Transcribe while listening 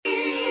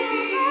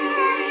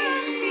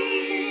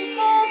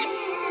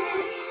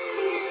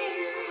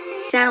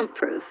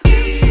Soundproof.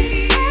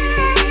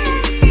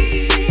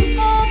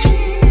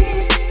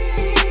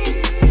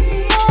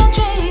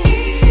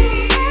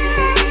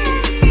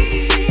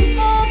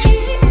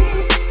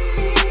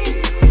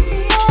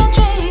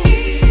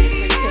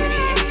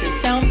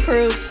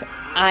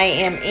 I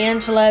am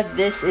Angela.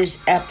 This is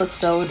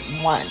episode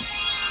 1.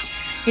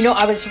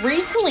 I was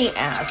recently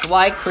asked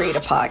why create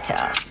a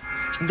podcast.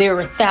 There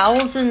are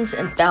thousands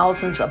and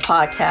thousands of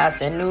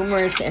podcasts and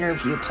numerous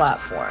interview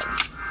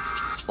platforms.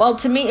 Well,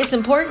 to me, it's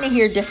important to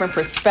hear different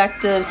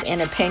perspectives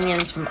and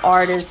opinions from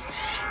artists,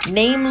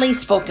 namely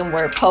spoken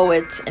word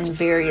poets and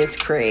various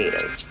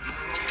creatives.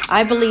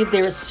 I believe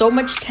there is so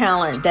much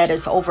talent that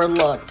is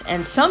overlooked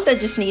and some that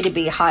just need to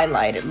be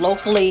highlighted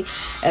locally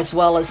as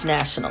well as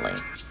nationally.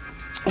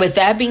 With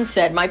that being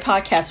said, my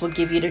podcast will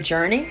give you the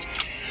journey,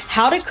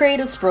 how the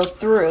creatives broke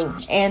through,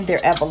 and their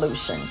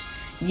evolution.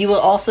 You will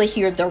also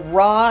hear the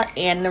raw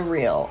and the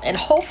real, and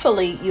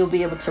hopefully you'll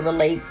be able to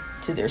relate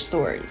to their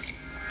stories.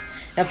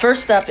 Now,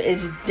 first up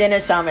is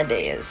Dennis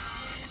Amadeus.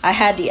 I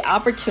had the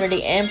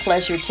opportunity and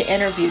pleasure to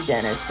interview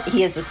Dennis.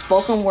 He is a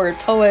spoken word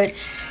poet,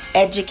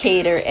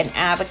 educator, and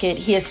advocate.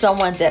 He is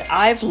someone that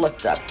I've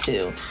looked up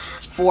to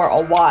for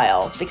a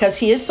while because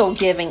he is so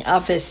giving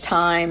of his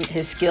time,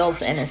 his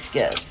skills, and his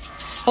gifts.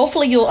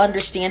 Hopefully you'll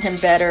understand him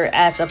better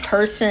as a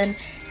person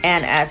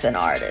and as an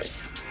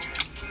artist.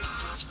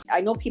 I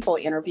know people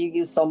interview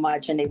you so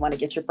much and they want to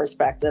get your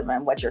perspective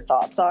and what your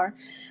thoughts are.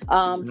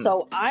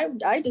 So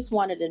I just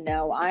wanted to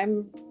know, I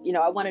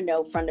want to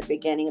know from the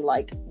beginning,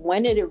 like,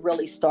 when did it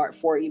really start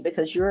for you?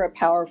 Because you're a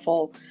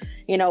powerful,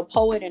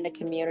 poet in the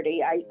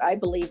community. I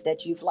believe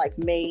that you've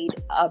made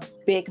a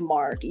big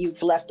mark. You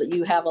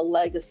have a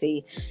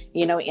legacy,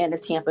 in the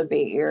Tampa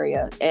Bay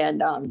area. And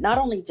not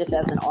only just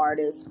as an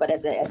artist, but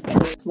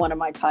it's one of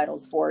my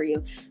titles for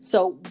you.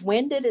 So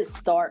when did it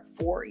start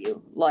for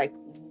you? Like,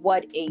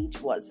 what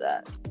age was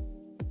that?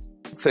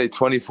 I'd say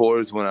 24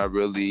 is when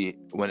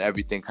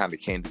everything kind of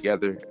came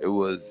together. I've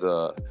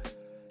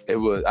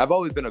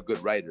always been a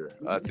good writer.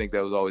 I think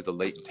that was always a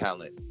latent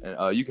talent.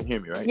 And you can hear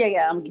me, right?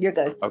 Yeah, you're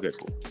good. Okay,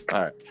 cool.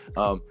 All right.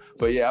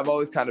 But yeah, I've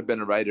always kind of been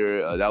a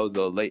writer. That was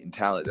a latent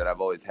talent that I've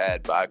always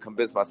had. But I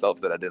convinced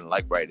myself that I didn't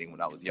like writing when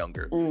I was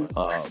younger.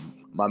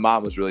 My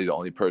mom was really the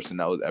only person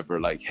that was ever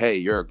like, "Hey,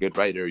 you're a good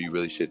writer. You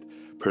really should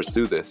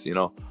pursue this,"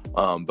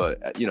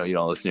 But you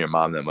don't listen to your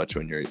mom that much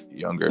when you're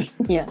younger.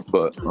 Yeah.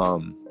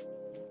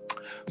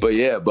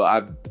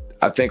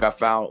 I think I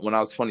found, when I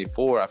was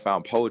 24, I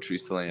found Poetry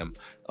Slam.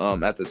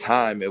 At the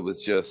time, it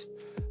was just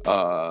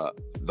the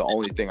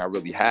only thing I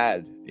really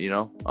had,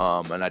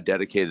 and I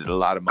dedicated a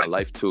lot of my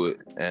life to it.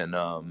 And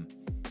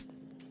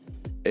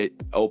it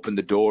opened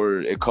the door.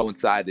 It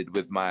coincided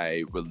with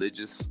my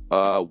religious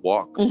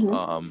walk.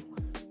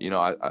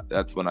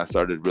 That's when I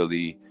started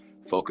really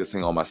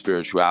focusing on my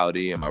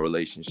spirituality and my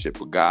relationship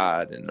with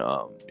God and,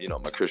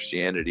 my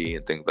Christianity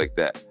and things like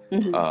that,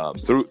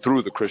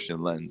 through the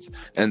Christian lens.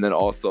 And then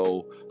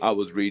also I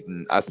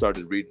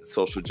started reading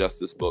social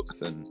justice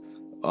books, and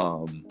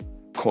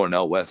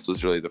Cornel West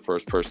was really the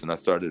first person I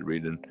started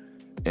reading.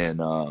 And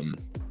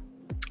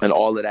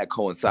all of that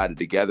coincided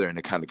together, and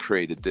it kind of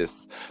created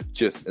this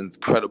just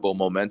incredible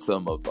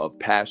momentum of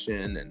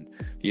passion and,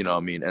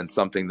 and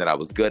something that I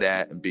was good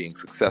at, and being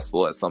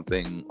successful at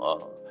something,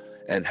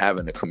 and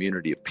having a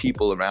community of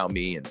people around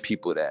me and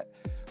people that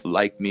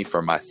liked me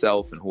for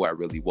myself and who I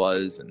really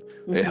was. And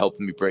it helped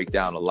me break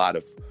down a lot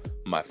of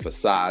my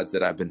facades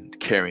that I've been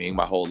carrying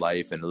my whole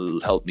life, and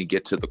it helped me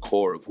get to the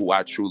core of who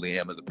I truly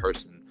am as a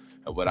person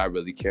and what I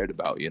really cared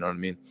about, you know what I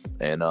mean?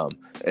 And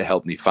it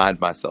helped me find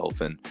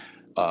myself. And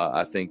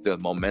I think the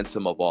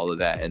momentum of all of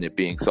that and it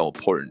being so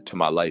important to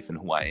my life and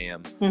who I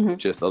am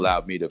just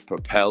allowed me to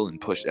propel and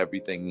push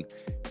everything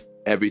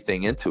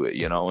into it,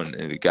 and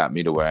it got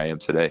me to where I am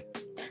today.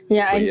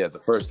 Yeah, the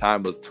first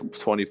time was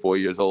 24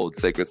 years old,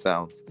 Sacred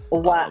Sounds.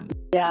 Wow.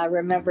 I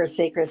remember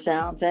Sacred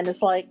Sounds. And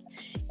it's like,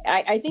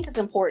 I think it's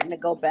important to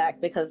go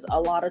back, because a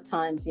lot of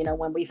times,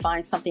 when we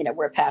find something that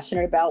we're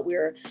passionate about,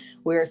 we're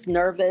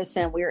nervous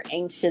and we're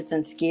anxious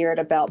and scared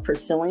about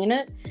pursuing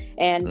it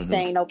and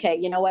saying, okay,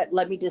 you know what,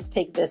 let me just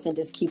take this and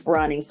just keep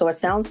running. So it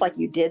sounds like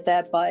you did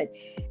that, but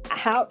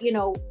how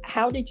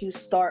did you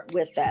start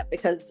with that?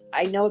 Because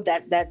I know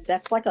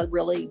that's like a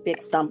really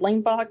big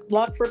stumbling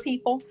block for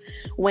people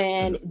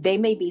when they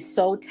may be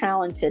so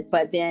talented,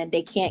 but then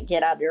they can't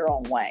get out of their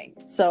own way.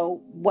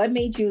 So what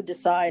made you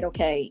decide,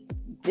 okay,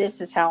 this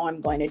is how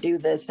I'm going to do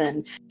this,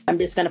 and I'm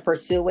just going to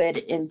pursue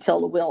it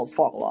until the wheels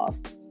fall off?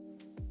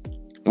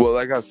 Well,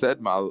 like I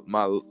said, my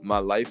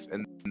life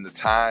and the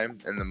time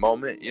and the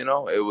moment, it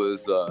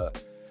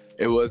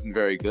wasn't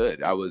very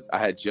good. I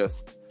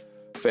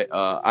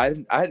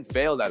hadn't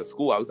failed out of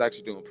school. I was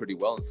actually doing pretty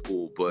well in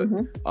school, but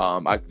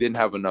I didn't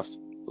have enough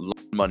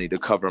money to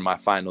cover my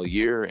final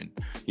year. And,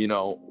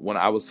 when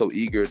I was so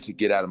eager to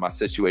get out of my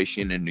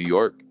situation in New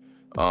York,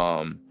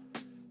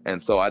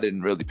 and so I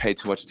didn't really pay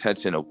too much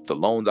attention to the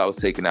loans I was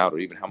taking out or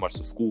even how much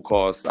the school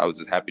costs. I was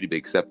just happy to be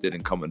accepted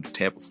and coming to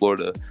Tampa,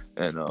 Florida.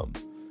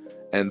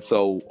 And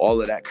so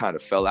all of that kind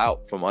of fell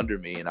out from under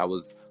me, and I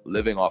was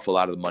living off a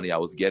lot of the money I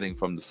was getting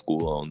from the school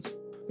loans.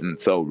 And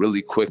so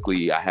really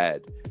quickly I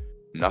had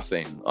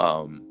nothing.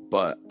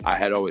 But I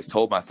had always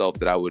told myself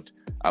that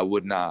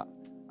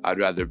I'd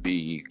rather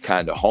be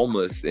kind of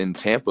homeless in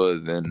Tampa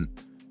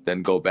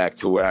than go back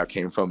to where I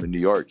came from in New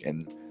York.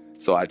 And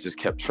so I just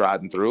kept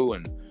trotting through,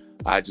 and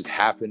I just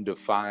happened to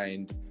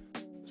find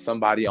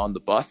somebody on the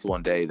bus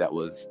one day that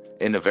was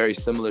in a very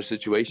similar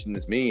situation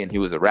as me, and he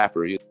was a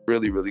rapper. He was a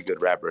really, really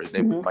good rapper. His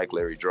name was Mike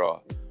Larry Draw.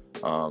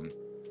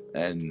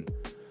 And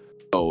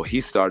so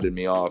he started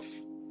me off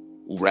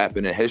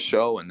rapping at his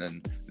show, and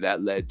then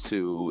that led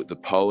to the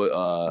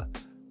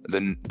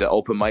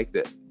open mic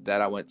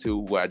that I went to,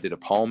 where I did a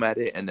poem at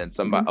it, and then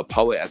a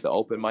poet at the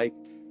open mic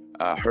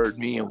heard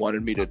me and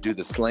wanted me to do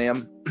the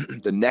slam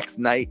the next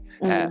night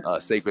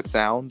at Sacred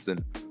Sounds.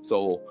 And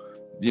so,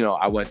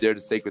 I went there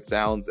to Sacred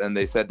Sounds, and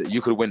they said that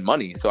you could win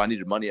money. So I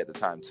needed money at the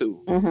time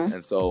too.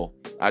 And so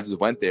I just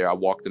went there. I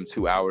walked them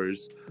 2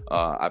 hours.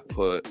 I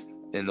put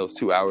in those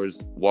 2 hours,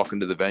 walking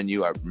to the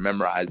venue, I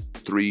memorized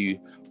 3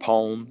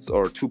 poems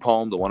or 2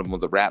 poems. One of them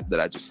was a rap that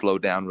I just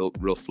slowed down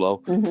real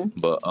slow.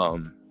 But,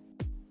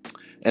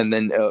 and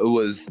then it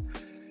was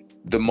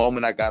the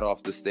moment I got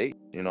off the stage,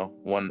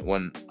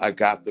 when I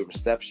got the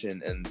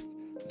reception and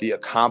the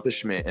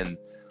accomplishment and,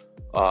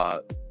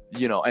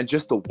 and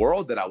just the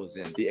world that I was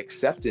in, the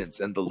acceptance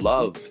and the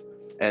love,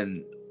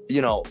 and,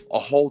 a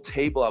whole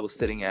table I was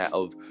sitting at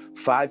of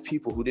 5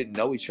 people who didn't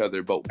know each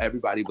other, but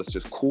everybody was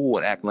just cool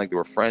and acting like they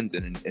were friends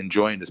and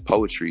enjoying this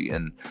poetry.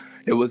 And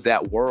it was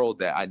that world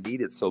that I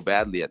needed so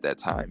badly at that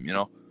time,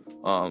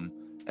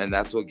 and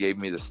that's what gave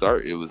me the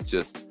start. It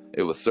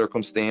was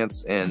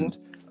circumstance and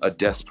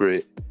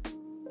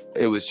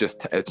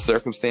it's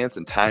circumstance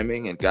and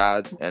timing and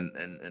God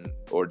and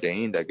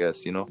ordained, I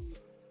guess,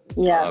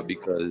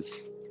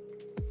 because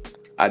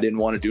I didn't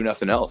want to do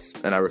nothing else,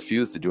 and I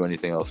refused to do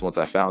anything else once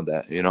I found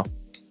that,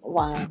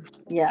 Wow.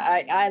 Yeah,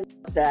 I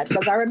love that,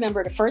 because I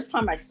remember the first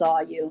time I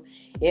saw you,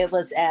 it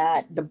was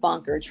at the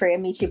Bunker, Trey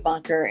Amici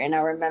Bunker, and I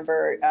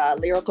remember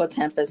Lyrical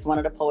Tempest, one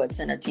of the poets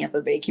in the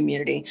Tampa Bay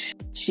community.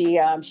 She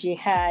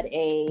had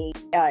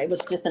it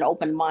was just an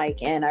open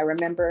mic, and I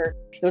remember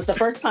it was the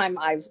first time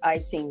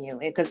I've seen you,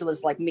 because it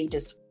was like me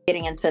just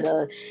getting into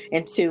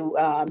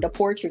the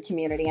poetry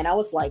community, and I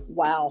was like,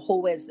 wow,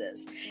 who is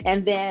this?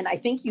 And then I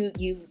think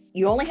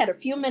you only had a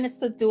few minutes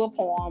to do a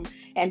poem,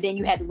 and then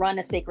you had to run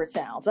the Sacred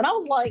Sounds. And I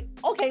was like,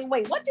 okay,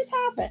 wait, what just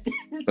happened?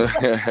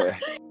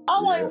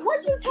 I'm like,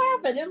 what just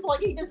happened? It's like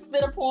he just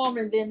spit a poem,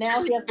 and then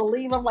now he has to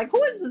leave. I'm like,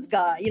 who is this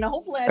guy?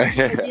 Hopefully I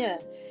see him again.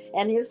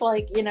 And it's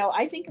like,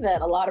 I think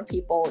that a lot of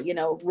people,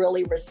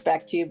 really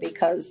respect you,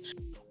 because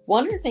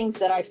one of the things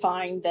that I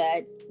find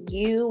that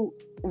you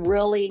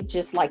really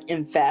just like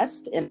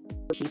invest in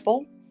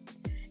people.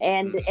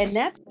 And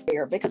that's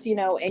rare, because,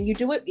 and you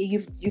do it,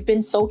 you've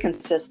been so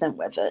consistent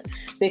with it,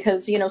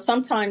 because,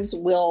 sometimes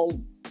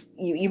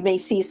you may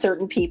see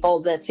certain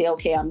people that say,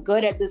 okay, I'm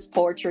good at this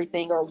poetry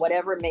thing or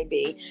whatever it may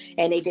be,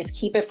 and they just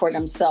keep it for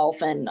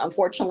themselves. And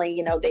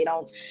unfortunately, they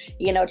don't,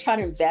 try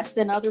to invest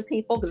in other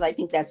people, because I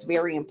think that's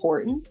very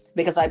important,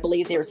 because I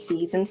believe there's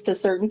seasons to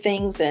certain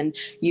things, and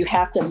you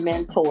have to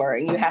mentor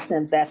and you have to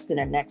invest in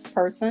the next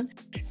person.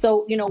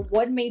 So,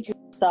 what made you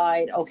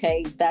decide,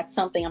 okay, that's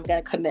something I'm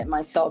going to commit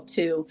myself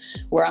to,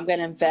 where I'm going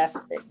to invest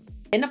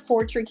in the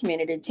poetry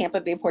community,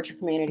 Tampa Bay poetry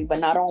community, but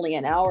not only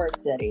in our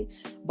city,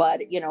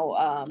 but,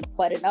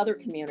 but in other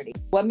communities?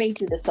 What made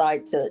you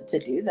decide to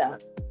do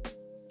that?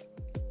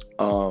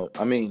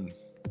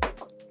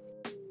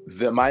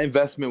 My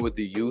investment with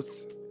the youth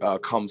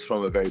comes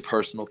from a very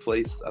personal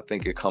place. I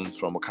think it comes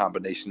from a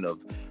combination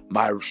of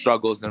my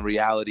struggles and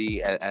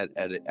reality at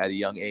a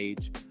young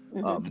age,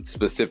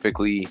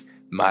 specifically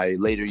my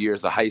later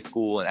years of high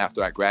school and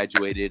after I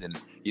graduated. And,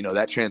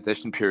 that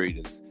transition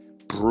period is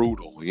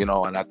brutal,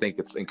 and I think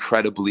it's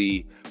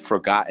incredibly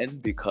forgotten,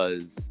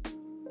 because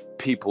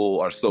people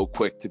are so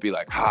quick to be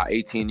like,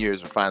 18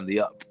 years are finally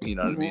up. You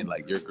know what I mean?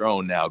 Like, you're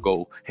grown now,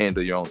 go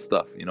handle your own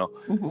stuff,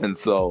 And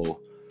so,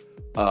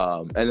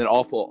 and then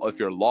also if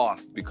you're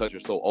lost because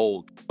you're so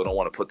old, people don't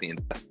want to put the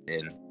investment in,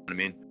 you know what I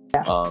mean?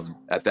 Yeah.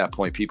 At that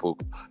point, people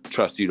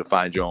trust you to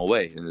find your own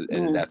way.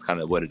 And that's kind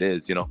of what it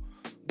is,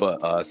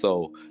 But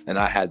and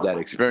I had that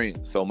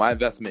experience. So my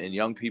investment in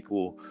young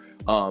people,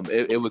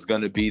 it was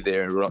going to be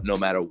there no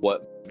matter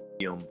what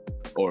medium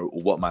or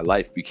what my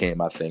life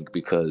became, I think,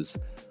 because,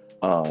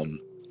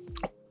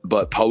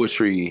 but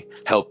poetry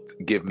helped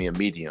give me a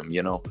medium,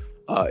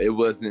 it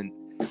wasn't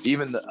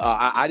even,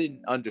 I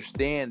didn't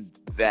understand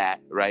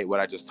that, right? What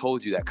I just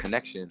told you, that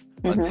connection,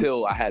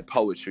 until I had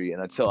poetry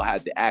and until I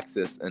had the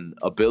access and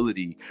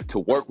ability to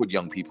work with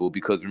young people.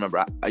 Because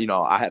remember,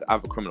 I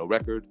have a criminal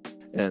record,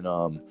 and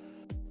I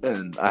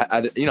don't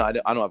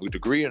have a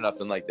degree or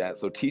nothing like that.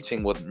 So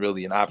teaching wasn't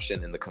really an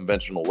option in the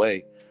conventional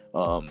way.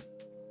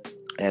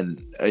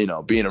 And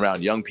being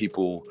around young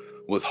people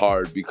was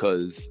hard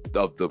because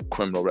of the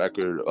criminal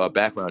record,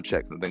 background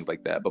checks and things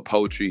like that. But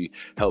poetry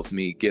helped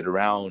me get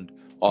around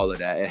all of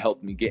that. It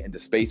helped me get into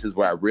spaces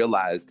where I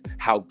realized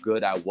how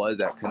good I was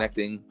at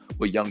connecting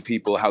with young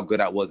people, how good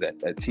I was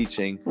at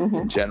teaching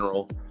in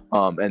general.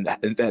 And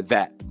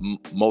that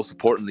most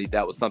importantly,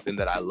 that was something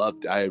that I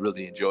loved. I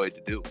really enjoyed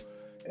to do.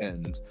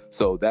 And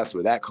so that's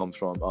where that comes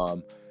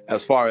from.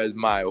 As far as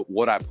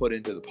what I put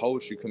into the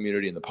poetry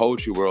community and the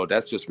poetry world,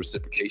 that's just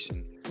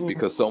reciprocation,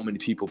 because so many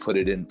people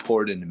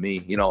poured into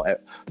me. You know,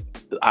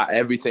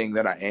 everything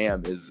that I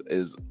am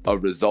is a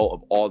result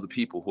of all the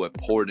people who have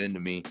poured into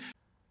me.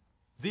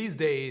 These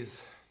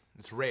days,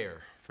 it's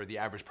rare for the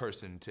average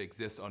person to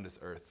exist on this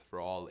earth for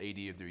all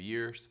 80 of their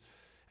years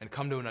and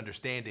come to an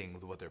understanding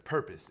of what their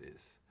purpose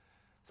is.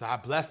 So how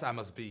blessed I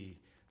must be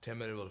to have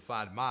been able to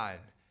find mine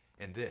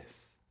in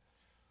this.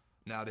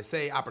 Now, they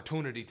say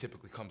opportunity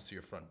typically comes to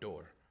your front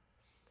door.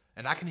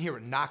 And I can hear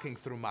it knocking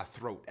through my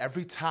throat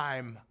every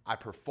time I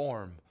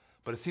perform,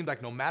 but it seems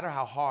like no matter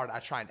how hard I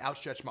try and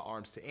outstretch my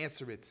arms to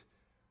answer it,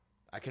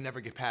 I can never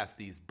get past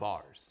these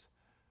bars.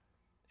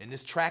 In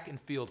this track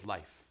and field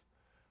life,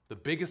 the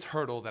biggest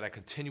hurdle that I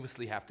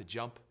continuously have to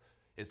jump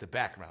is the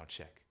background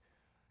check.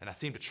 And I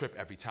seem to trip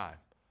every time.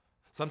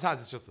 Sometimes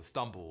it's just a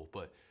stumble,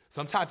 but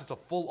sometimes it's a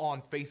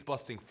full-on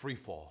face-busting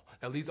freefall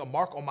that leaves a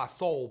mark on my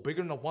soul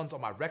bigger than the ones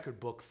on my record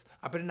books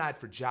I've been denied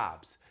for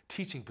jobs,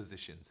 teaching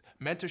positions,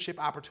 mentorship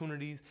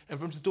opportunities, and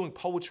from just doing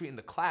poetry in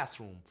the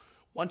classroom.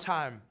 One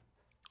time,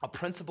 a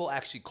principal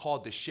actually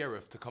called the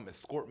sheriff to come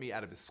escort me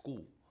out of his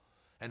school.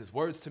 And his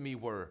words to me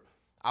were,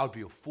 "I would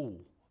be a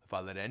fool if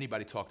I let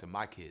anybody talk to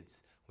my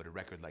kids with a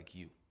record like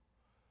you."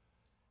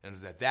 And it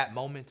was at that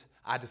moment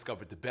I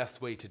discovered the best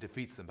way to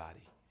defeat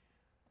somebody.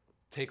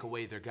 Take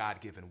away their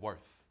God-given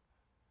worth.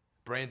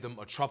 Brand them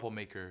a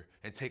troublemaker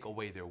and take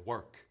away their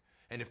work.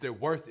 And if their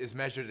worth is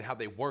measured in how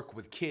they work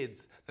with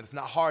kids, then it's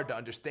not hard to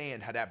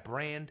understand how that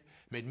brand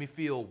made me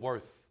feel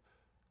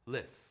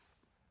worthless,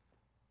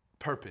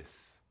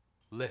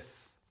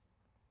 purposeless.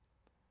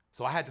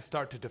 So I had to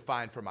start to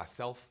define for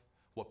myself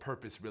what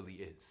purpose really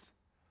is.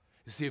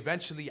 You see,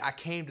 eventually I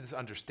came to this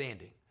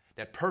understanding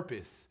that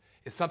purpose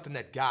is something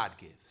that God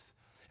gives.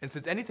 And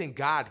since anything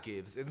God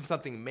gives isn't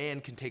something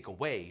man can take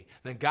away,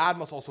 then God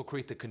must also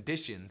create the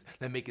conditions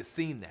that make it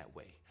seem that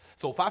way.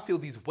 So if I feel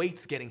these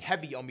weights getting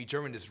heavy on me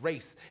during this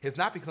race, it's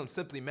not because I'm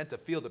simply meant to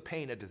feel the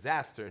pain of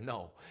disaster.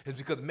 No, it's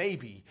because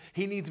maybe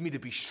he needs me to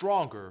be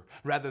stronger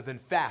rather than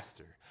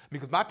faster.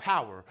 Because my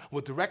power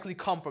will directly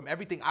come from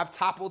everything I've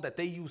toppled that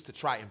they use to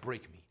try and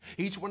break me.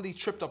 Each one of these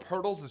tripped up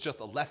hurdles is just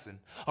a lesson,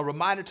 a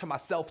reminder to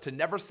myself to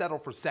never settle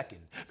for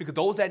second. Because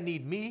those that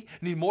need me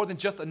need more than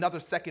just another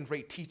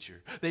second-rate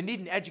teacher. They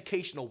need an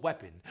educational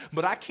weapon.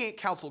 But I can't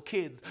counsel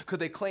kids because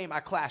they claim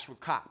I clash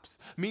with cops.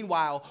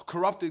 Meanwhile,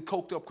 corrupted,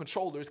 coked-up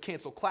controllers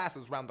cancel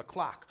classes round the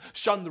clock,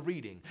 shun the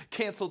reading,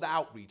 cancel the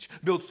outreach,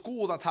 build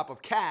schools on top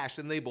of cash,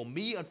 and label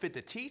me unfit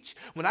to teach.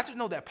 When I just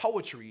know that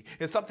poetry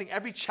is something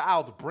every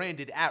child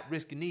branded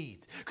at-risk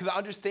needs. Because I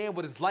understand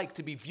what it's like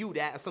to be viewed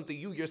as something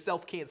you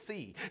yourself can't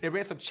see. They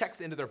ran some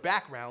checks into their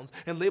backgrounds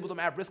and labeled them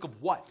at risk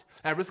of what?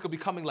 At risk of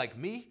becoming like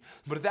me?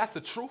 But if that's the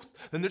truth,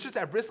 then they're just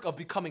at risk of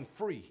becoming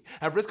free,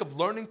 at risk of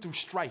learning through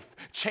strife,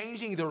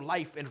 changing their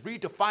life, and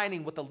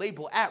redefining what the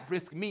label at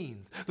risk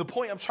means. The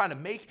point I'm trying to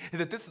make is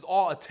that this is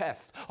all a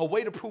test, a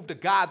way to prove to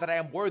God that I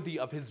am worthy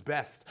of his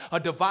best, a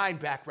divine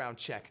background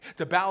check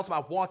to balance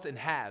my wants and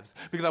haves,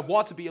 because I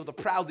want to be able to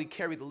proudly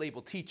carry the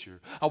label teacher.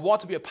 I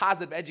want to be a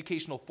positive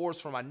educational force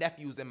for my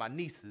nephews and my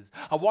nieces.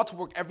 I want to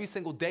work every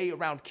single day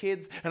around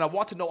kids, and I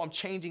want to know I'm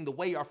changing the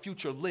way our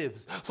future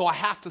lives. So I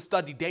have to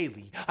study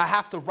daily. I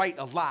have to write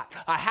a lot.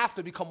 I have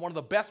to become one of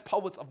the best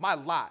poets of my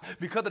lot.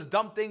 Because of the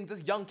dumb things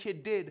this young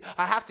kid did,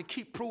 I have to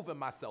keep proving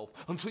myself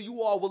until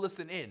you all will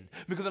listen in.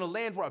 Because in a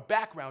land where a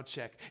background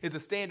check is the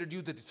standard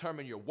used to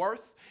determine your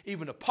worth,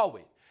 even a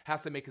poet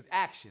has to make his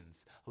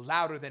actions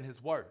louder than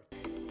his words.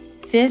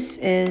 This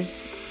is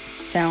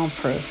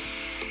Soundproof.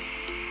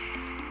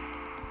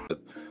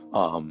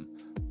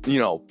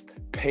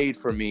 Paid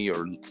for me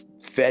or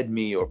fed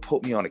me or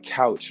put me on a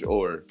couch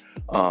or,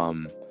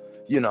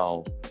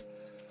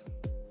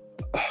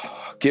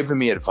 giving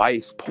me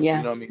advice, Yeah.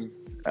 you know what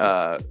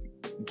I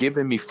mean?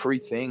 Giving me free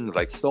things,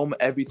 like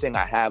everything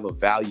I have of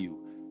value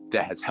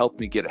that has helped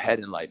me get ahead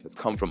in life has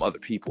come from other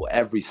people.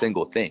 Every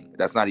single thing.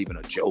 That's not even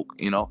a joke,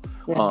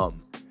 Yeah.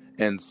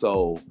 And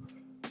so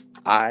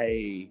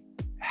I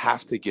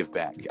have to give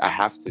back. I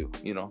have to,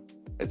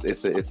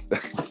 it's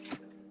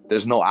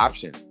there's no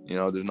option,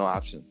 there's no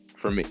option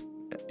for me,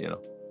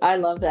 I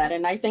love that.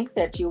 And I think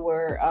that you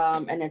were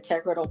an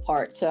integral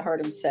part to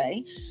Heard 'Em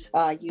Say,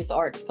 Youth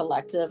Arts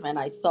Collective. And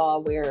I saw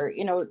where,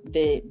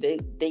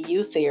 the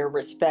youth there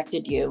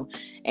respected you,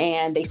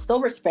 and they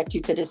still respect you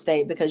to this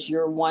day because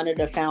you're one of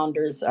the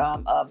founders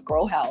of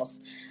Grow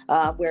House,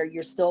 where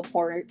you're still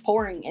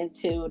pouring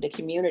into the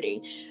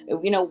community.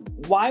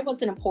 Why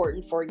was it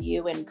important for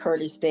you and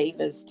Curtis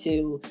Davis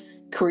to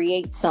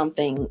create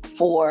something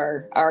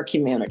for our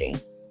community?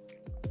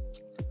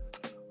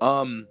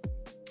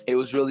 It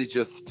was really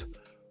just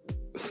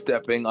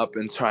stepping up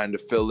and trying to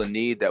fill a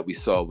need that we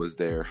saw was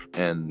there.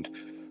 And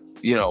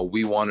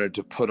we wanted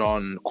to put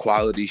on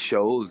quality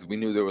shows. We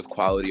knew there was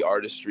quality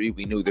artistry.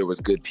 We knew there was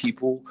good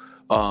people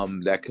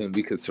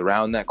we could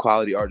surround that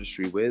quality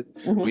artistry with.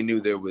 Mm-hmm. We knew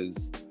there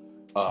was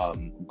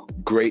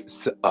great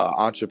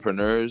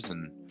entrepreneurs,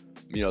 and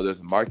there's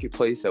a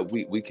marketplace that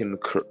we can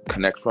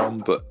connect from.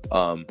 But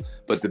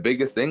the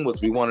biggest thing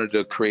was we wanted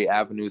to create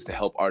avenues to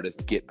help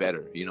artists get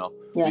better.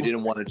 We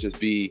didn't want to just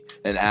be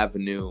an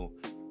avenue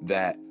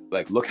that,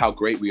 like, look how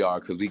great we are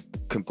because we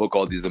can book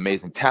all these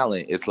amazing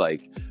talent. It's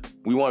like,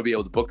 we want to be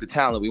able to book the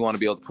talent. We want to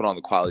be able to put on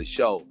the quality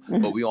show,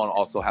 mm-hmm. but we want to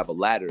also have a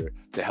ladder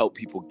to help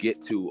people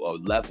get to a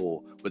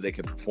level where they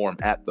can perform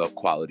at the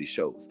quality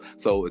shows.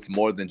 So it's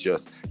more than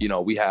just,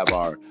 we have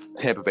our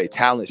Tampa Bay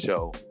talent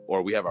show,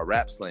 or we have our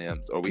rap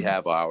slams, or we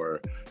have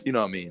our,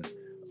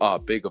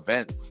 big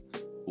events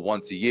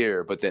once a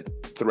year. But then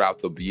throughout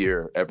the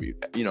year, every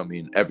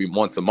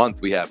once a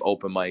month, we have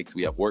open mics,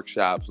 we have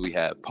workshops, we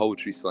have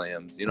poetry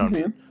slams, mm-hmm. what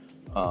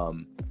I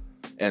mean?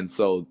 And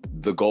so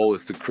the goal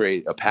is to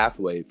create a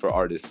pathway for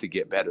artists to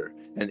get better.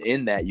 And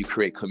in that, you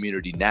create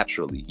community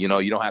naturally. You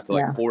don't have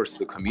to force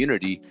the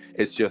community.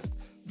 It's just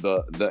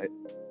the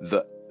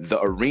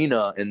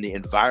arena and the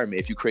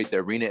environment. If you create the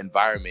arena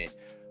environment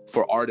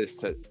for artists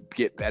to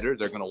get better,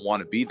 they're going to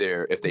want to be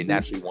there if they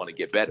naturally want to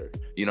get better.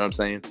 You know what I'm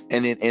saying?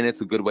 And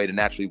it's a good way to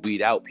naturally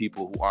weed out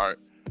people who aren't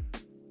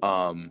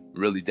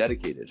really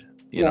dedicated.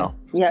 You know?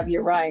 Yeah,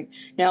 you're right.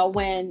 Now,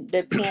 when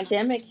the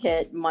pandemic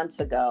hit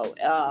months ago,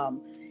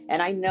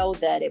 and I know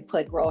that it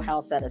put Grow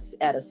House at a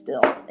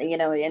still,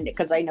 and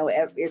because I know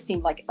it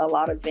seemed like a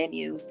lot of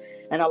venues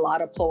and a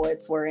lot of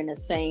poets were in the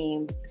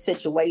same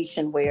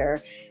situation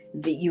where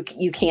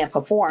you can't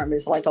perform.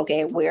 It's like,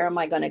 okay, where am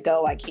I going to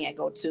go? I can't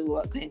go to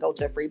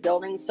a free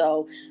building.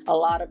 So a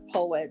lot of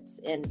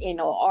poets and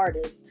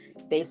artists,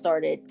 they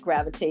started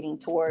gravitating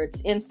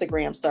towards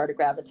Instagram, started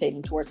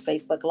gravitating towards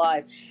Facebook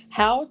Live.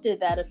 How did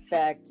that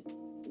affect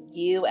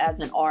you as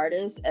an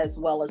artist as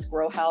well as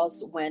Grow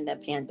House when the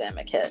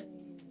pandemic hit?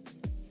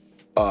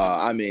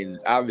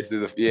 Obviously,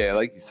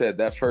 like you said,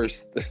 that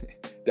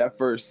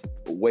first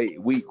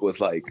week was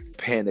like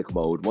panic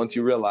mode. Once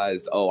you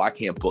realize, I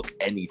can't book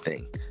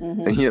anything,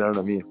 mm-hmm. You know what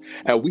I mean?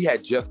 And we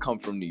had just come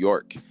from New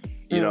York.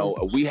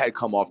 We had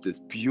come off this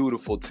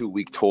beautiful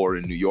 2-week tour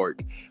in New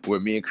York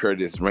where me and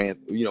Curtis ran,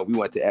 we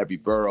went to every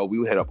borough. We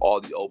hit up all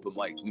the open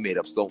mics. We made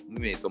so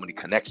many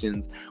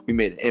connections. We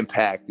made an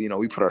impact.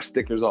 We put our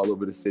stickers all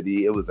over the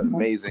city. It was an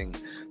amazing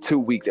 2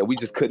 weeks, and we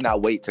just could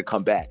not wait to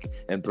come back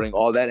and bring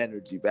all that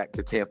energy back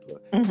to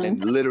Tampa. Mm-hmm.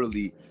 And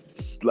literally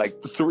like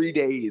 4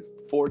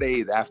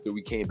 days after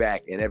we came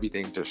back, and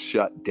everything just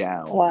shut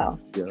down. Wow.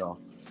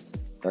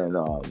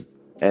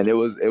 And it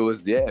was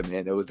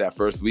that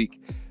first week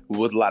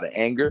with a lot of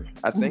anger,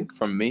 I think,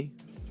 from me,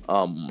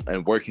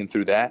 and working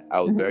through that. I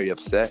was very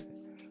upset.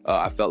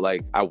 I felt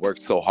like I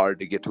worked so hard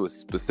to get to a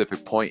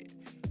specific point,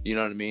 you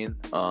know what I mean?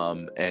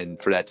 And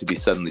for that to be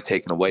suddenly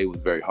taken away was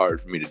very hard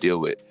for me to deal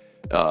with,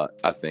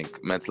 I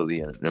think,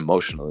 mentally and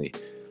emotionally.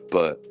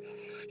 But,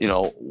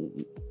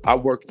 I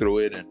worked through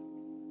it and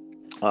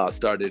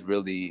started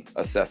really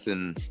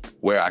assessing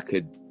where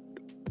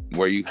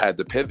you had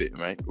to pivot,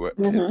 right? Where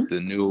it's the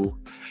new,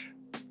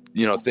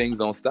 things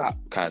don't stop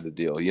kind of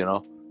deal,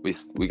 We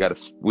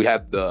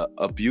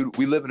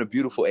live in a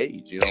beautiful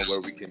age, where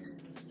we can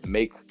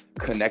make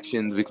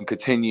connections, we can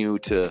continue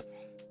to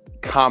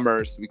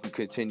commerce, we can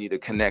continue to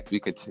connect, we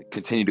can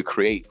continue to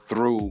create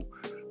through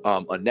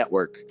a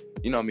network,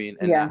 and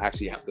not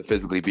actually have to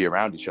physically be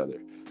around each other.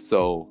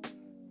 So,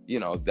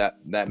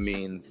 that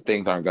means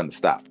things aren't going to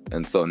stop.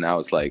 And so now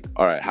it's like,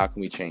 all right, how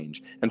can we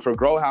change? And for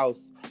Grow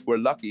House, we're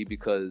lucky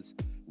because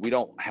we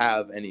don't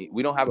have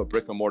a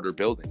brick and mortar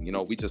building.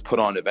 We just put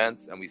on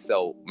events and we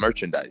sell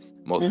merchandise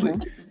mostly.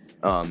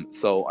 Mm-hmm.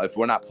 So if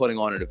we're not putting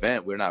on an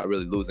event, we're not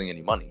really losing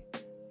any money.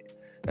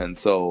 And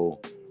so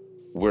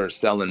we're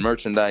selling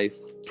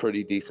merchandise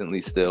pretty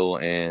decently still.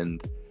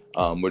 And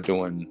we're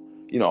doing,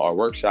 our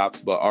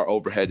workshops, but our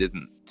overhead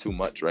isn't too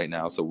much right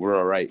now. So we're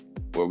all right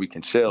where we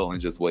can chill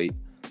and just wait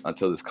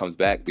until this comes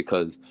back,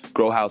 because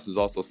Grow House is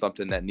also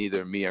something that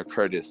neither me or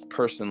Curtis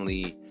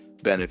personally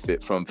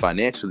benefit from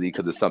financially,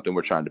 because it's something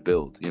we're trying to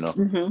build,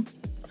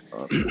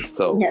 Mm-hmm.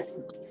 So yeah.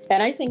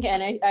 And I think,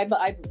 and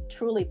I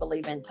truly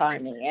believe in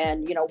timing.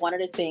 And, one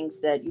of the things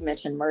that you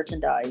mentioned,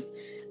 merchandise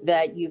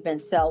that you've been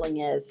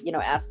selling is,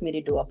 ask me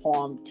to do a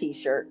poem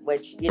t-shirt,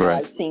 which, right.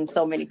 I've seen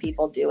so many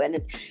people do.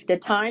 And the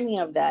timing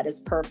of that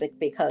is perfect,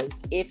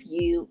 because if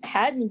you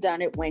hadn't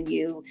done it when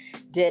you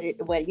did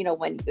it, when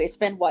it's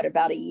been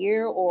about a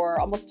year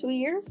or almost 2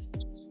 years?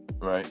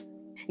 Right.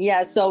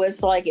 Yeah, so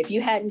it's like if you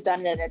hadn't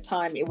done it at a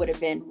time, it would have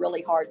been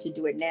really hard to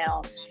do it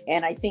now.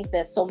 And I think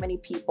that so many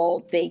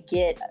people, they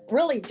get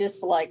really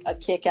just like a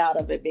kick out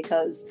of it,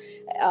 because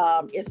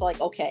it's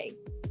like, okay,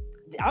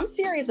 I'm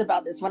serious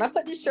about this. When I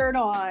put this shirt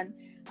on,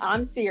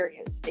 I'm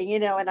serious,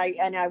 and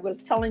I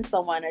was telling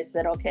someone, I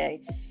said,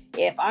 okay,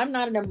 if I'm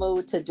not in the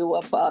mood to do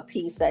a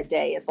piece that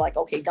day, it's like,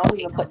 okay, don't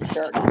even put the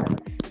shirt on.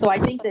 So I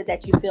think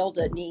that you feel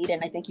the need,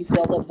 and I think you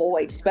feel the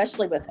void,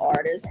 especially with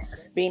artists,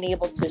 being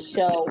able to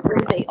show who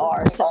they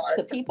are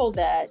to people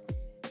that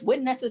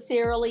wouldn't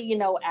necessarily,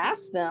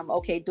 ask them,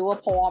 okay, do a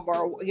poem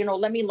or,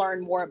 let me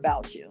learn more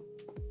about you.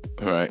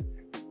 Right.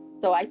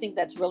 So I think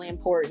that's really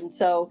important.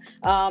 So,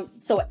 after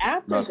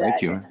that,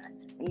 thank you.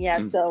 yeah.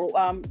 Mm-hmm. So,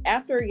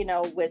 after,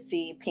 with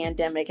the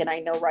pandemic, and I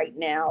know right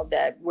now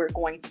that we're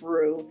going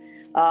through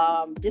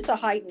just a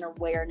heightened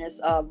awareness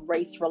of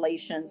race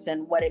relations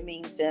and what it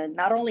means in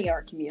not only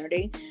our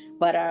community,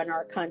 but in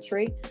our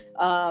country.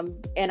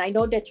 And I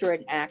know that you're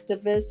an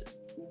activist.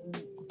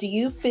 Do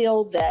you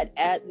feel that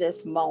at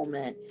this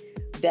moment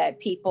that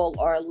people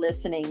are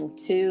listening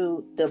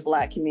to the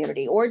Black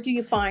community, or do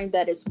you find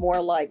that it's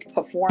more like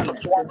performance?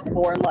 It's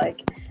more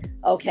like,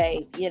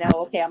 okay,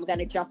 I'm going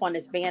to jump on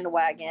this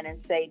bandwagon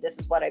and say this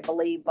is what I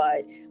believe,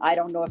 but I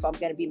don't know if I'm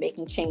going to be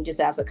making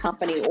changes as a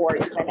company or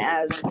even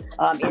as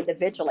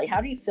individually. How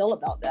do you feel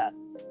about that?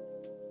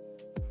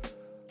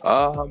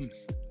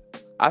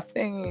 I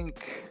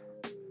think,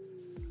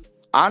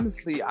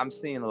 honestly, I'm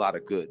seeing a lot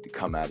of good to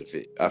come out of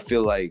it. I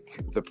feel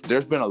like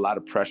there's been a lot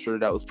of pressure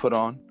that was put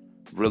on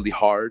really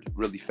hard,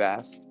 really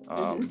fast,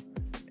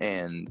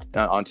 and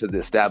onto the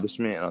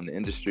establishment and on the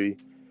industry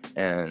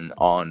and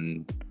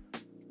on,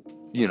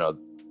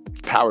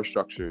 power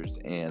structures.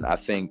 And I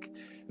think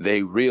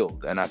they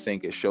reeled, and I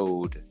think it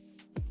showed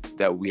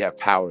that we have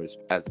powers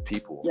as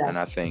people. Yeah. And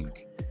I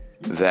think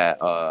that,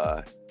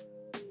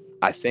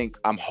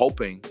 I'm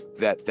hoping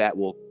that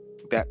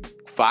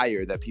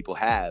fire that people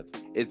have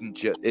isn't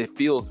just, it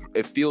feels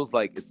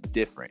like it's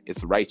different,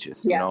 it's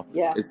righteous. Yeah.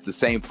 It's the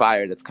same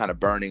fire that's kind of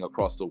burning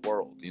across the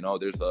world.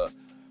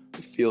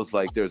 It feels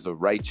like there's a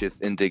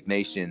righteous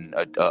indignation,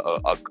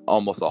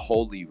 almost a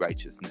holy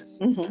righteousness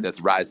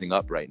that's rising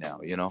up right now,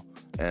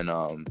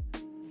 and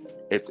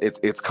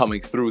it's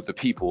coming through the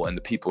people, and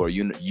the people are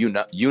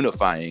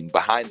unifying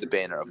behind the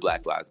banner of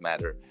Black Lives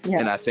Matter. Yeah.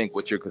 And I think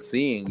what you're going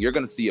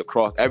to see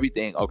across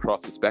everything,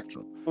 across the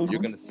spectrum. You're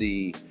going to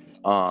see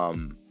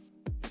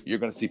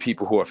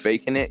people who are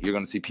faking it. You're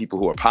going to see people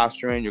who are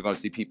posturing. You're going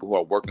to see people who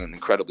are working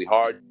incredibly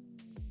hard.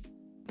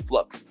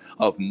 Flux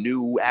of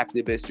new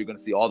activists. You're going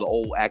to see all the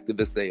old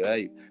activists say,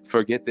 hey,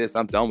 forget this,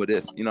 I'm done with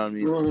this. You know what I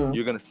mean? Mm-hmm.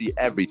 You're going to see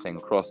everything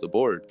across the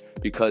board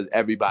because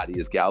everybody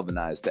is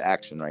galvanized to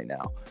action right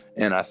now.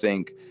 And I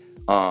think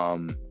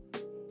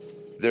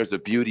there's a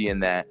beauty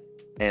in that.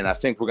 And I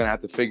think we're going to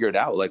have to figure it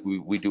out like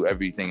we do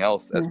everything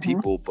else as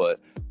people. But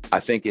I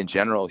think in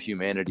general,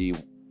 humanity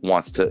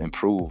wants to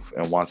improve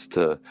and wants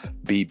to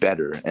be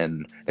better.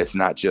 And it's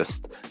not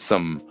just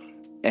some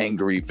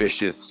angry,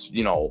 vicious,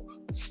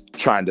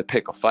 trying to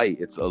pick a fight.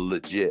 It's a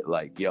legit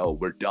like, yo,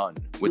 we're done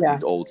with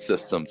these old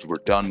systems. We're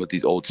done with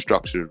these old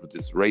structures, with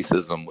this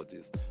racism, with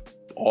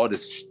all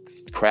this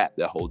crap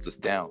that holds us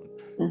down.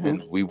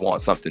 And we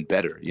want something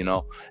better,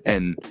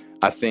 And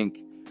I think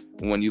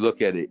when you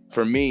look at it,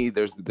 for me,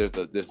 there's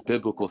this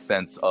biblical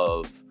sense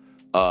of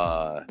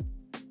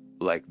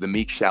like the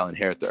meek shall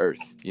inherit the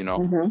earth,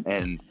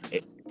 and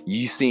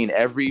you've seen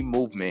every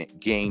movement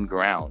gain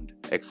ground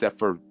except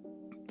for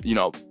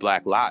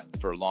Black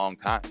Lives for a long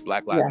time.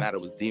 Black Lives Matter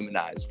was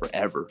demonized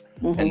forever.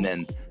 And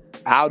then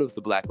out of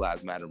the Black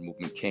Lives Matter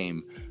movement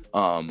came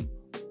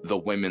the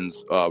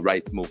women's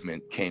rights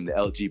movement, came the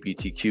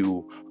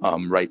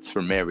LGBTQ rights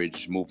for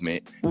marriage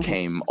movement,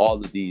 came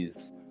all of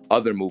these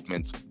other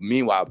movements.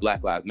 Meanwhile,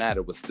 Black Lives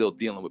Matter was still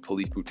dealing with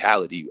police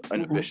brutality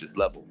on a vicious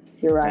level.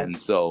 You're right. And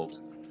so,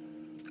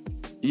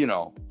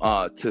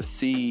 to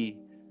see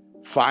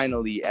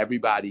finally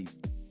everybody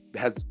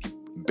has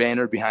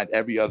bannered behind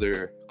every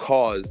other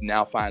cause.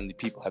 Now finally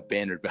people have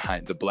bannered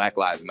behind the Black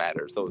Lives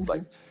Matter. So it's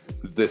like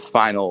this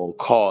final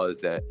cause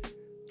that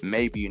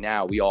maybe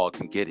now we all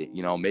can get it,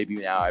 maybe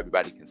now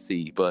everybody can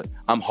see. But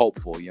I'm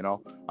hopeful,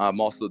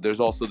 there's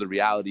also the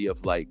reality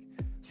of like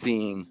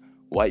seeing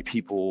white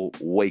people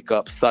wake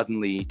up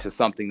suddenly to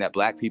something that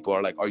Black people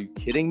are like, are you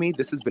kidding me?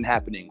 This has been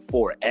happening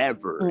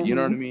forever. You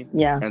know what I mean?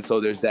 Yeah. And so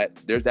there's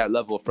that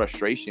level of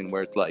frustration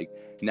where it's like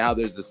now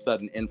there's a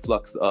sudden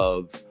influx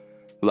of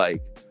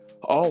like,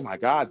 oh my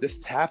God, this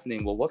is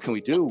happening. Well, what can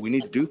we do? We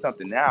need to do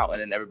something now.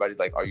 And then everybody's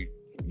like, are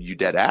you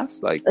dead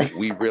ass? Like,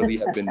 we really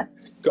have been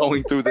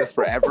going through this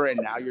forever. And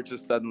now you're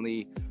just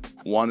suddenly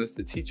want us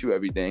to teach you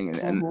everything.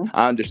 And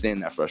I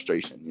understand that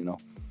frustration,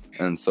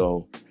 And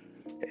so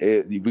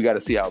we got to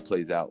see how it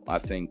plays out, I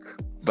think.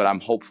 But I'm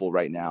hopeful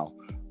right now.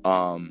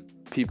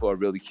 People are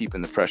really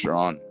keeping the pressure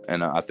on.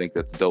 And I think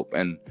that's dope.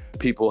 And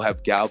people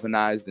have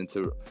galvanized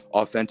into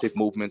authentic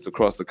movements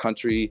across the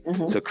country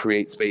to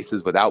create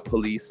spaces without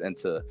police and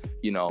to,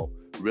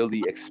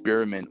 really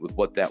experiment with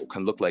what that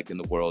can look like in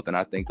the world. And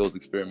I think those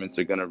experiments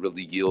are going to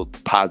really yield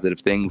positive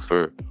things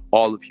for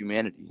all of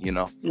humanity, in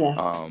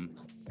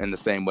the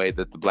same way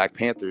that the Black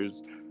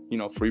Panthers,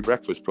 free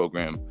breakfast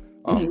program.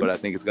 But I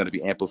think it's going to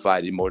be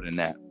amplified even more than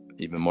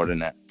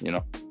that.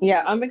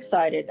 Yeah, I'm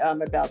excited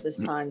about this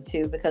time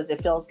too, because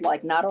it feels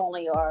like not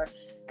only are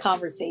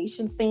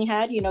conversations being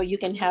had, you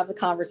can have the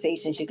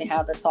conversations, you can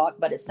have the talk,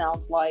 but it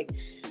sounds like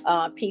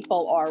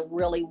people are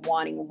really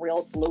wanting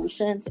real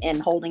solutions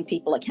and holding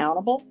people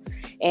accountable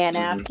and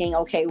asking,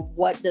 okay,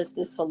 what does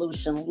this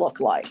solution look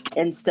like?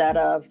 Instead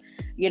of,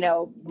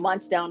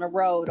 months down the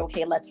road,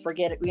 okay, let's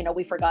forget it.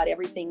 We forgot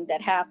everything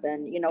that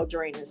happened,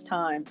 during this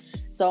time.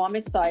 So I'm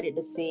excited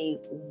to see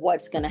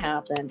what's going to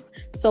happen.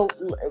 So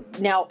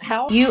now,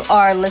 how you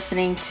are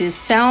listening to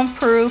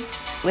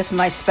Soundproof with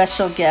my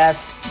special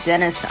guest,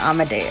 Dennis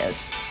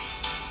Amadeus.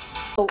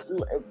 So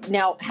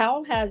now,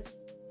 how has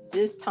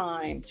this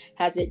time,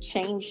 has it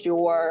changed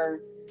your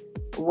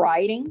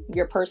writing,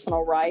 your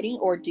personal writing,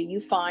 or do you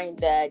find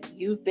that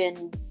you've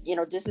been,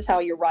 this is how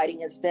your writing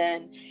has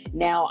been,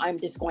 now I'm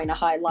just going to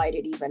highlight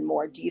it even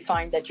more? Do you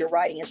find that your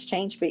writing has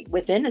changed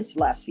within these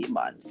last few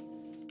months?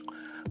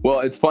 Well,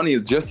 it's funny.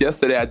 Just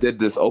yesterday, I did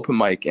this open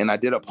mic, and I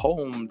did a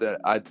poem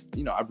that I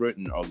wrote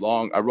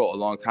a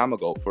long time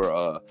ago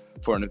for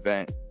an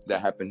event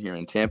that happened here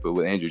in Tampa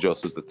with Andrew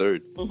Josephs III,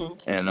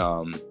 mm-hmm.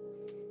 and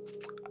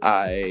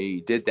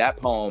I did that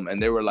poem,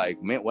 and they were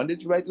like, "Man, when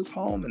did you write this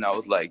poem?" And I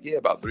was like, "Yeah,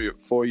 about 3 or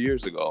 4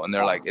 years ago." And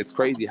they're like, "It's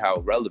crazy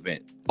how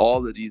relevant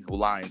all of these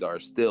lines are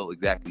still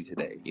exactly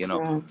today,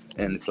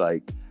 Mm-hmm. And it's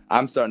like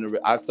I've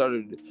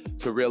started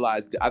to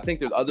realize I think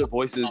there's other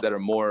voices that are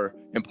more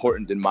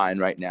important than mine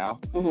right now.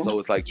 Mm-hmm. So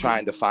it's like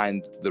trying to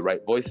find the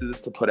right voices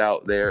to put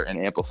out there and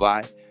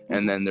amplify. Mm-hmm.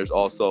 And then there's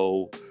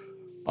also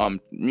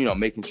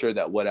making sure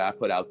that what I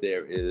put out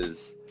there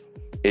is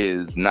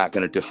not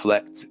going to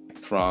deflect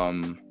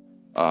from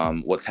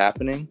what's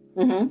happening,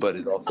 mm-hmm. but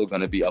it's also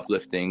going to be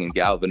uplifting and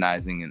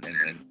galvanizing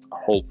and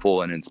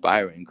hopeful and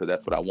inspiring, because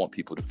that's what I want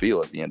people to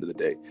feel at the end of the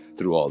day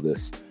through all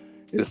this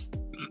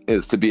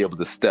is to be able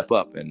to step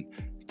up and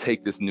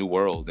take this new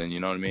world, and you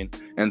know what I mean?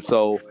 And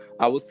so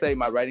I would say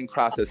my writing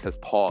process has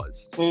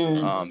paused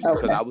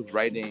because I was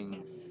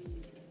writing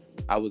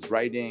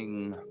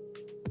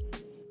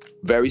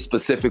very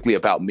specifically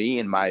about me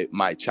and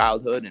my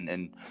childhood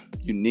and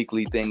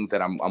uniquely things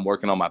that I'm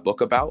working on my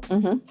book about.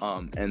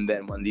 Mm-hmm. And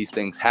then when these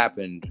things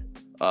happened,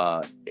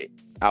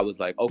 I was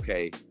like,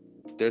 okay,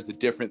 there's a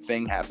different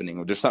thing happening,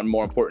 or there's something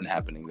more important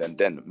happening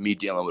than me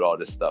dealing with all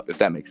this stuff, if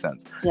that makes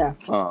sense. Yeah.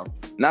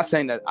 Not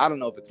saying that, I don't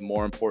know if it's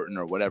more important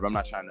or whatever. I'm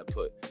not trying to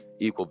put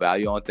equal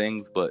value on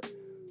things, but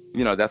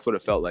that's what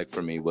it felt like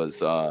for me was,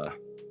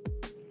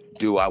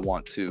 do I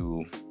want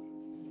to,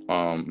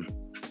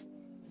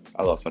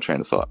 I lost my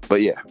train of thought,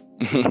 but yeah.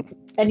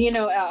 And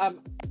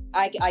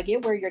I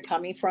get where you're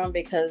coming from,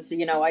 because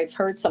I've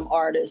heard some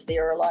artists,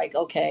 they're like,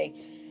 okay,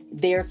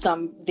 there's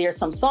some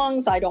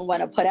songs I don't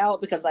want to put out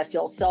because I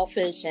feel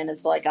selfish, and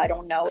it's like I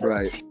don't know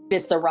if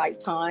it's the right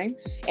time.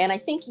 And I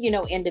think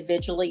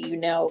individually,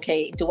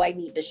 okay, do I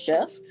need to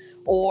shift,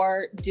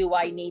 or do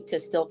I need to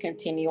still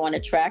continue on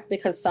a track,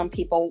 because some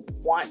people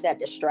want that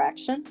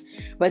distraction,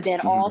 but then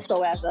mm-hmm.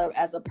 also as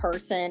a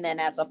person and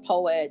as a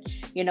poet,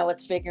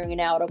 it's figuring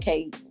out,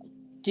 okay,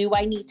 do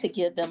I need to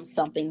give them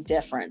something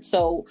different?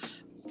 So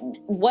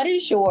what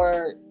is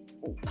your,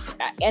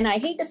 and I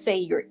hate to say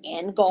your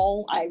end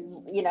goal,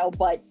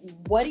 but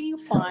what do you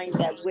find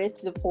that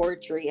with the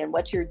poetry and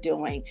what you're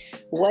doing,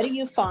 what do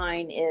you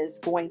find is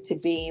going to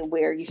be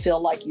where you feel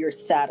like you're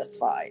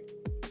satisfied?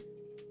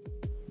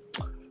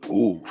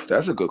 Ooh,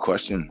 that's a good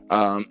question.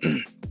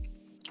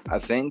 I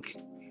think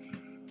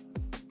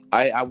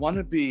I want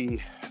to be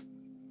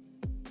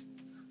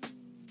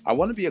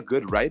a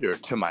good writer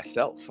to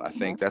myself. I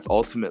think that's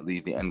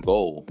ultimately the end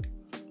goal.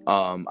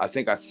 I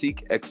think I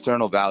seek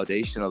external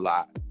validation a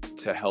lot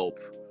to help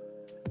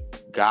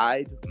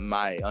guide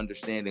my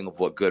understanding of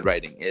what good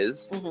writing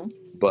is. Mm-hmm.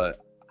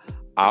 But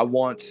I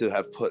want to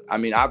have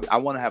I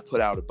want to have put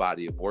out a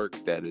body of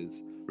work that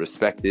is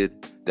respected,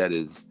 that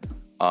is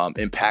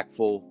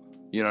impactful,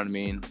 you know what I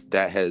mean?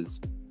 That has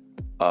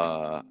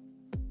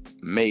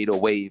made a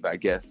wave, I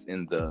guess,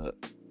 in the,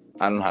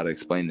 I don't know how to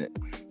explain it,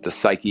 the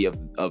psyche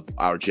of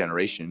our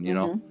generation, you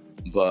know?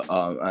 But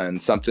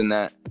and something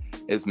that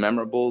is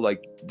memorable.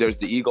 Like, there's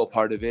the ego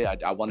part of it.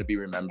 I want to be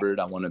remembered.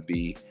 I want to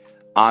be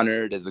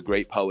honored as a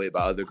great poet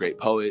by other great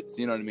poets.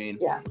 You know what I mean?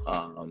 Yeah.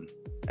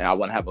 And I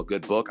want to have a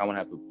good book. I want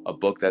to have a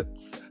book that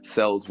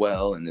sells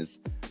well and is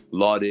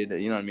lauded.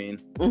 You know what I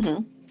mean?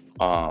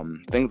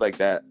 Mm-hmm. Things like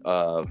that.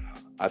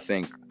 I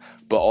think.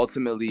 But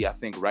ultimately, I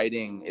think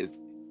writing is,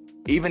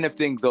 even if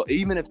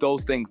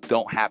those things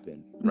don't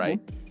happen, mm-hmm. right?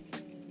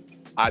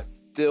 I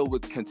still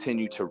would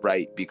continue to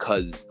write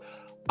because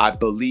I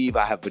believe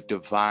I have a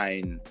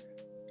divine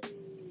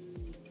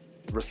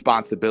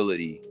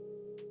responsibility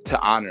to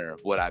honor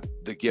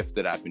the gift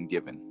that I've been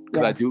given.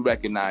 Because I do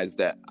recognize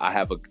that I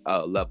have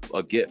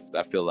a gift.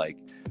 I feel like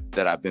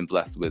that I've been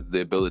blessed with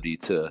the ability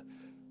to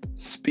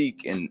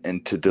speak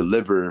and to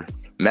deliver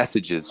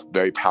messages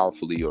very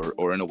powerfully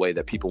or in a way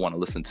that people want to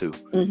listen to.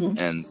 Mm-hmm.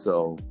 And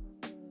so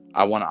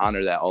I want to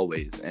honor that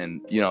always.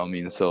 And you know what I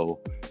mean? So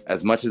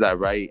as much as I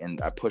write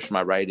and I push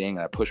my writing,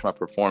 I push my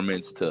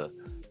performance to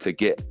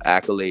get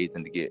accolades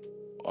and to get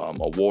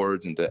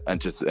awards and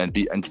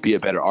to be a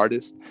better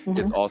artist, mm-hmm.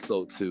 it's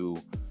also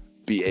to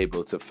be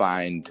able to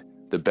find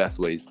the best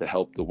ways to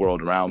help the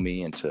world around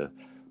me and to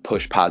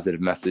push positive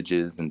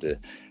messages and to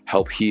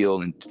help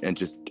heal and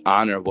just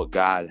honor what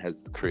God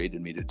has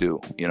created me to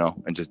do, you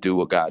know, and just do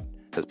what God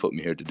has put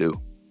me here to do.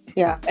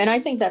 Yeah, and I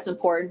think that's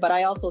important, but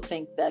I also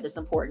think that it's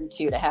important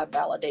too to have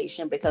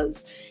validation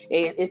because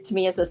it to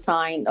me it's a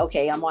sign.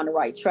 Okay, I'm on the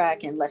right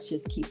track, and let's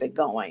just keep it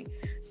going.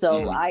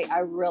 So Mhm. I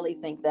really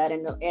think that,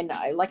 and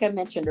like I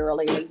mentioned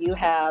earlier, you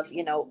have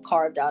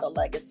carved out a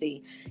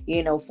legacy,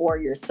 for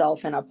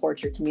yourself and a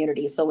portrait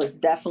community. So it's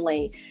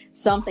definitely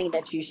something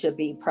that you should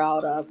be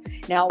proud of.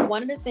 Now,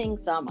 one of the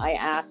things I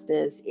asked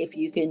is if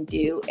you can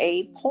do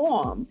a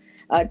poem.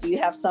 Do you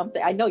have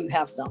something? I know you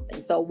have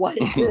something. So what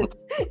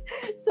is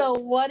so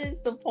what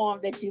is the poem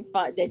that you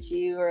find that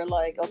you are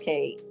like,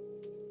 okay,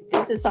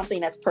 this is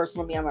something that's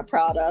personal to me, I'm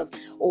proud of,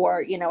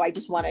 or I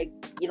just want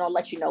to,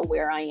 let you know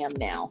where I am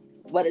now.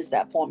 What is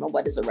that poem and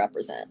what does it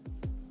represent?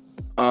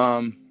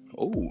 Oh,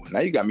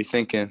 now you got me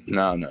thinking.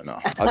 No.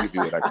 I'll give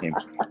you what I came.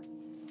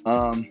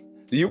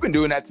 You've been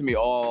doing that to me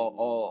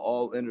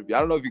all interview. I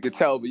don't know if you could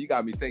tell, but you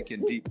got me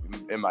thinking deep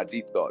in my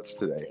deep thoughts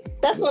today.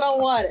 That's what I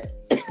wanted.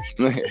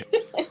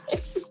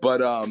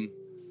 But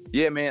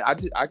yeah, man,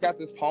 I got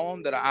this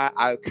poem that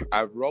I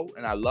wrote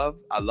and I love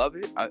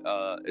it.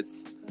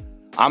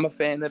 I'm a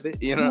fan of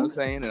it, you know what I'm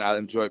saying, and I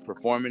enjoy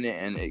performing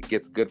it, and it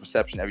gets good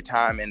reception every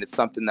time, and it's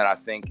something that I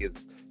think is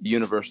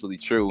universally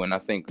true. And I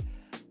think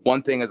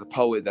one thing as a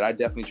poet that I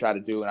definitely try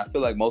to do, and I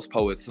feel like most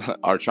poets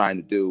are trying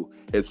to do,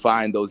 is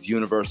find those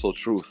universal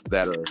truths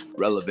that are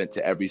relevant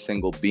to every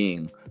single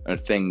being or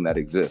thing that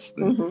exists.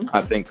 And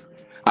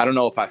I don't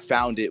know if I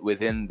found it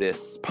within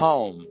this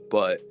poem,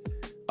 but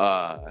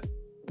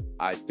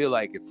I feel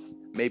like it's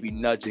maybe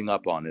nudging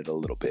up on it a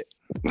little bit.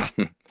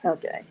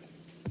 Okay.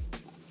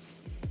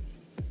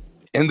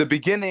 In the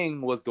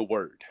beginning was the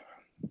Word,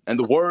 and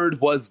the Word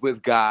was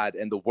with God,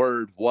 and the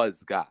Word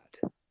was God.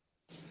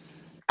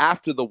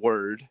 After the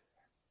Word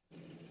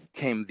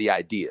came the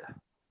idea.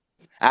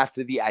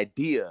 After the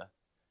idea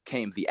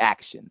came the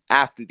action.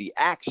 After the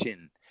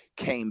action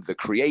came the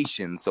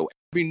creation. So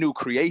every new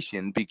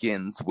creation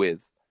begins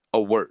with a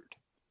word,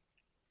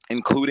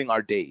 including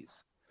our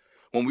days.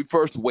 When we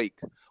first wake,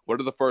 what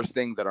are the first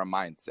things that our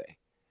minds say?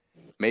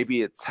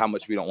 Maybe it's how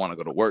much we don't want to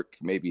go to work.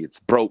 Maybe it's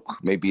broke.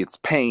 Maybe it's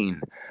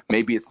pain.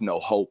 Maybe it's no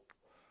hope.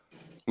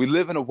 We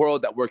live in a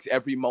world that works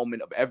every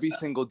moment of every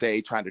single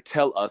day trying to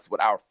tell us what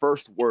our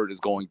first word is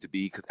going to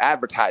be, because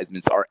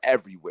advertisements are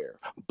everywhere.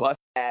 Bus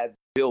ads,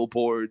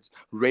 billboards,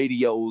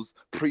 radios,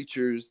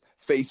 preachers,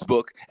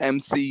 Facebook,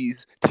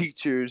 MCs,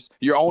 teachers,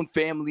 your own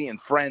family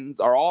and friends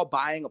are all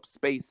buying up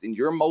space in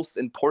your most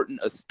important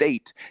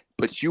estate,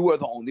 but you are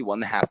the only one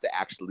that has to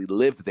actually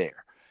live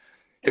there.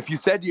 If you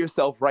said to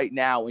yourself right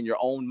now in your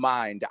own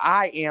mind,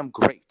 I am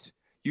great,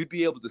 you'd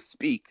be able to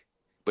speak,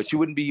 but you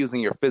wouldn't be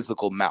using your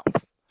physical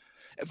mouth.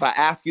 If I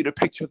ask you to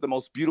picture the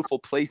most beautiful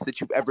place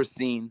that you've ever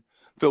seen,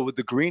 filled with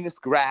the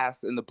greenest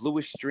grass and the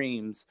bluest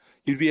streams,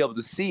 you'd be able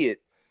to see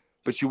it,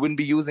 but you wouldn't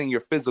be using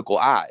your physical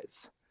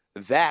eyes.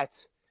 That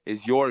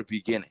is your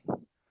beginning.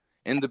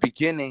 In the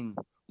beginning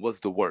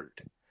was the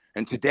Word.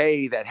 And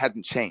today that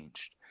hasn't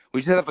changed. We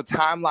just have a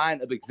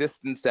timeline of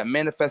existence that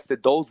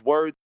manifested those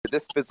words to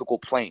this physical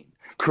plane,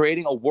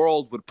 creating a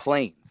world with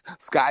planes,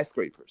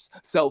 skyscrapers,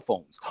 cell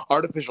phones,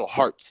 artificial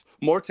hearts,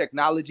 more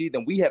technology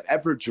than we have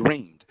ever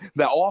dreamed.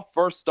 That all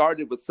first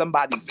started with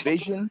somebody's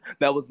vision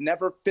that was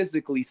never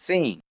physically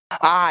seen.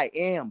 I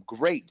am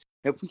great.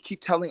 If we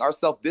keep telling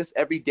ourselves this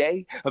every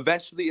day,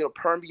 eventually it'll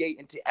permeate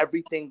into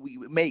everything we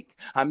make.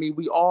 I mean,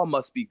 we all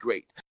must be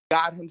great.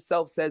 God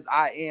himself says,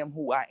 I am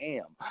who I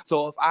am.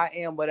 So if I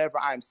am whatever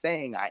I'm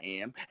saying I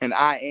am, and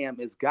I am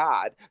is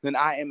God, then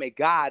I am a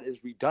God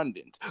is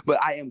redundant. But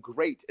I am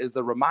great is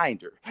a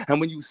reminder. And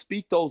when you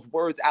speak those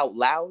words out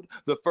loud,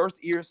 the first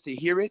ears to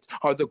hear it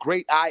are the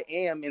great I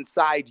am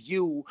inside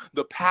you.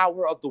 The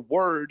power of the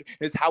word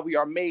is how we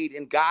are made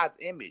in God's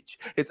image.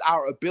 It's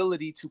our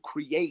ability to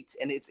create.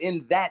 And it's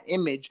in that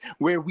image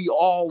where we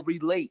all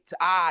relate.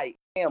 I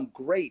am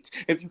great.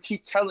 If you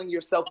keep telling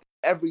yourself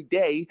every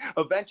day,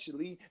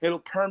 eventually it'll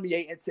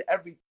permeate into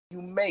everything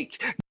you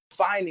make.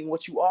 Defining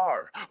what you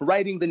are,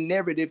 writing the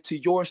narrative to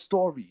your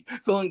story,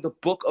 filling the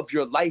book of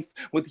your life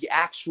with the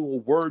actual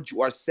words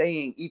you are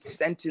saying. Each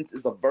sentence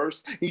is a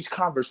verse, each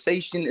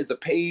conversation is a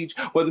page,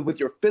 whether with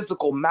your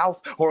physical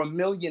mouth or a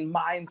million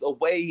minds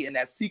away in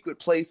that secret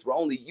place where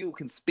only you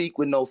can speak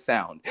with no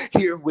sound,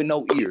 hear with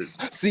no ears,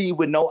 see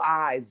with no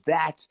eyes.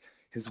 That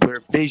is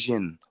where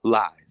vision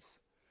lies,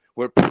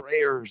 where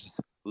prayers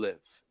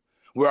live,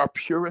 where our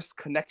purest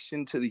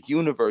connection to the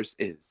universe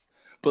is.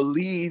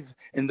 Believe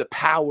in the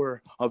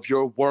power of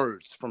your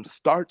words from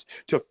start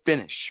to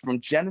finish, from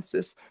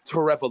Genesis to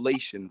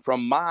Revelation,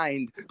 from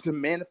mind to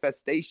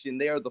manifestation.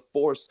 They are the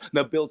force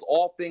that builds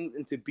all things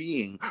into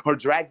being or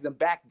drags them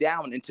back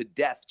down into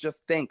death. Just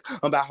think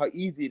about how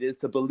easy it is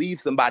to believe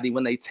somebody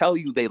when they tell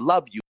you they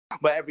love you,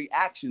 but every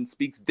action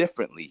speaks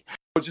differently.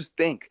 Or just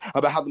think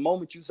about how the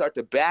moment you start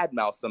to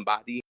badmouth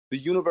somebody, the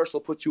universe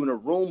will put you in a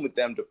room with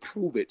them to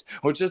prove it.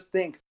 Or just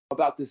think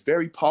about this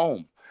very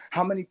poem.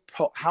 How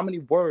many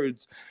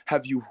words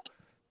have you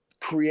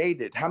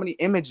created? How many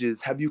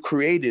images have you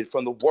created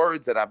from the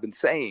words that I've been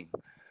saying?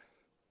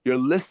 You're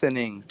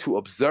listening to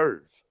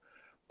observe.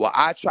 Well,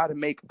 I try to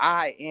make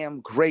I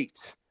am great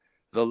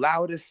the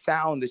loudest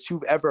sound that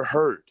you've ever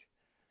heard.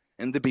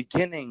 In the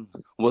beginning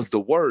was the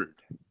Word.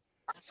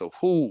 So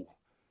who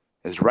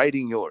is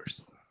writing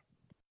yours?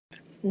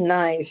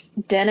 Nice.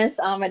 Dennis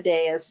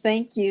Amadeus,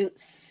 thank you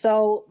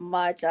so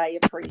much. I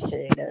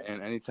appreciate it.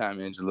 And anytime,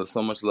 Angela.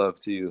 So much love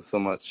to you. So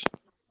much.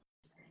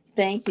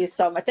 Thank you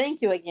so much.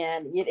 Thank you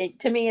again.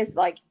 To me, it's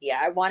like,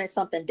 I wanted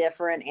something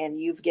different, and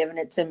you've given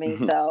it to me.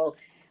 So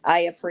I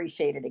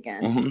appreciate it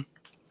again. Mm-hmm.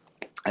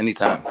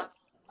 Anytime.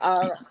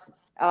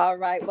 All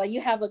right. Well,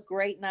 you have a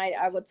great night.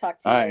 I will talk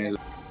to you later. Right.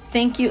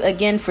 Thank you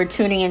again for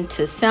tuning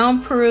into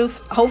Soundproof.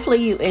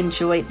 Hopefully you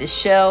enjoyed the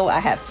show. I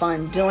had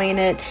fun doing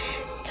it.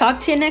 Talk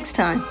to you next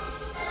time.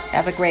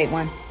 Have a great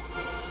one.